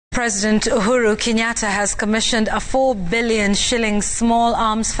President Uhuru Kenyatta has commissioned a 4 billion shilling small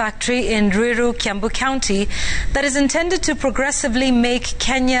arms factory in Ruiru, Kiambu County that is intended to progressively make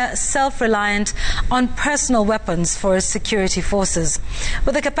Kenya self-reliant on personal weapons for its security forces,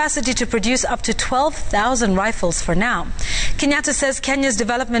 with the capacity to produce up to 12,000 rifles for now. Kenyatta says Kenya's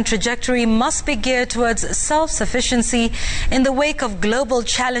development trajectory must be geared towards self-sufficiency in the wake of global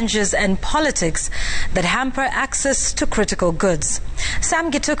challenges and politics that hamper access to critical goods.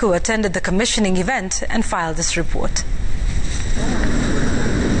 Sam Gituku attended the commissioning event and filed this report.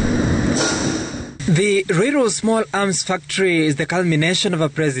 The Ruiru Small Arms Factory is the culmination of a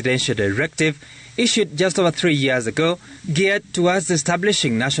presidential directive issued just over 3 years ago, geared towards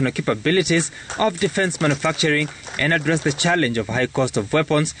establishing national capabilities of defense manufacturing and address the challenge of high cost of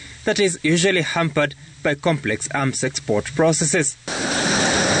weapons that is usually hampered by complex arms export processes.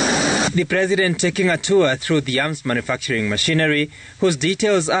 The president taking a tour through the arms manufacturing machinery, whose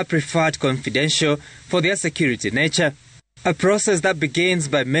details are preferred confidential for their security nature. A process that begins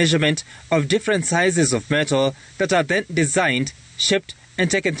by measurement of different sizes of metal that are then designed, shipped and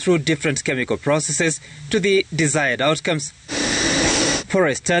taken through different chemical processes to the desired outcomes. For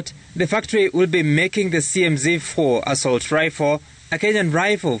a start, the factory will be making the CMZ-4 assault rifle, a Kenyan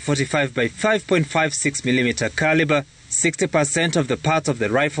rifle 45 by 5.56mm caliber. 60% of the parts of the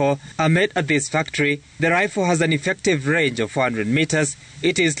rifle are made at this factory. The rifle has an effective range of 400 meters.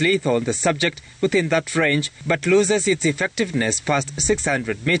 It is lethal on the subject within that range, but loses its effectiveness past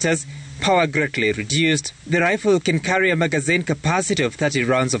 600 meters, power greatly reduced. The rifle can carry a magazine capacity of 30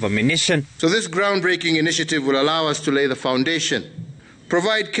 rounds of ammunition. So this groundbreaking initiative will allow us to lay the foundation,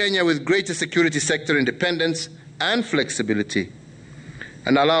 provide Kenya with greater security sector independence and flexibility,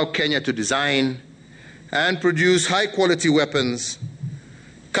 and allow Kenya to design and produce high-quality weapons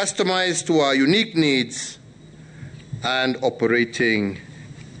customized to our unique needs and operating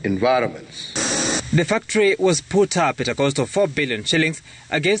environments. The factory was put up at a cost of 4 billion shillings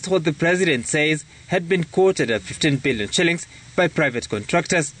against what the president says had been quoted at 15 billion shillings by private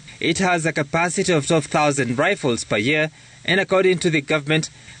contractors. It has a capacity of 12,000 rifles per year and, according to the government,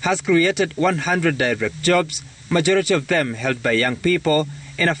 has created 100 direct jobs, majority of them held by young people,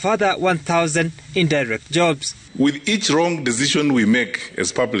 and a further 1,000 indirect jobs. With each wrong decision we make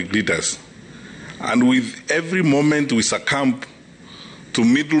as public leaders, and with every moment we succumb to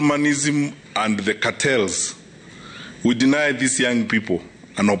middlemanism and the cartels, we deny these young people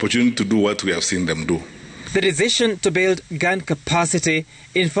an opportunity to do what we have seen them do. The decision to build gun capacity,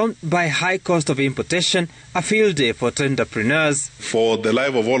 informed by high cost of importation, a field day for entrepreneurs. For the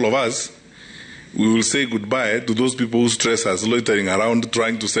life of all of us, we will say goodbye to those people who stress us loitering around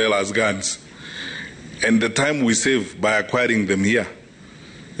trying to sell us guns, and the time we save by acquiring them here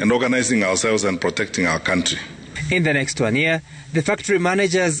and organizing ourselves and protecting our country. In the next 1 year, the factory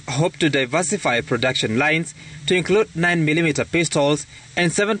managers hope to diversify production lines to include 9mm pistols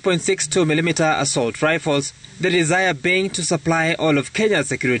and 7.62mm assault rifles, the desire being to supply all of Kenya's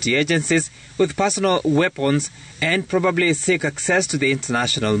security agencies with personal weapons and probably seek access to the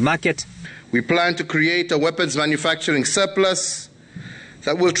international market. We plan to create a weapons manufacturing surplus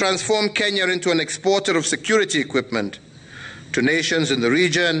that will transform Kenya into an exporter of security equipment to nations in the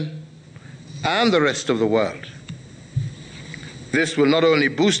region and the rest of the world. This will not only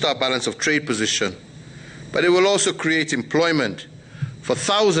boost our balance of trade position, but it will also create employment for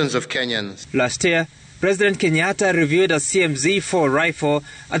thousands of Kenyans. Last year, President Kenyatta reviewed a CMZ-4 rifle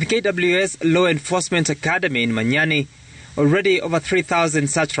at the KWS Law Enforcement Academy in Manyani. Already over 3,000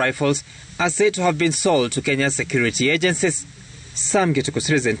 such rifles are said to have been sold to Kenya's security agencies. Sam Gituku,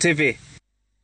 Citizen TV.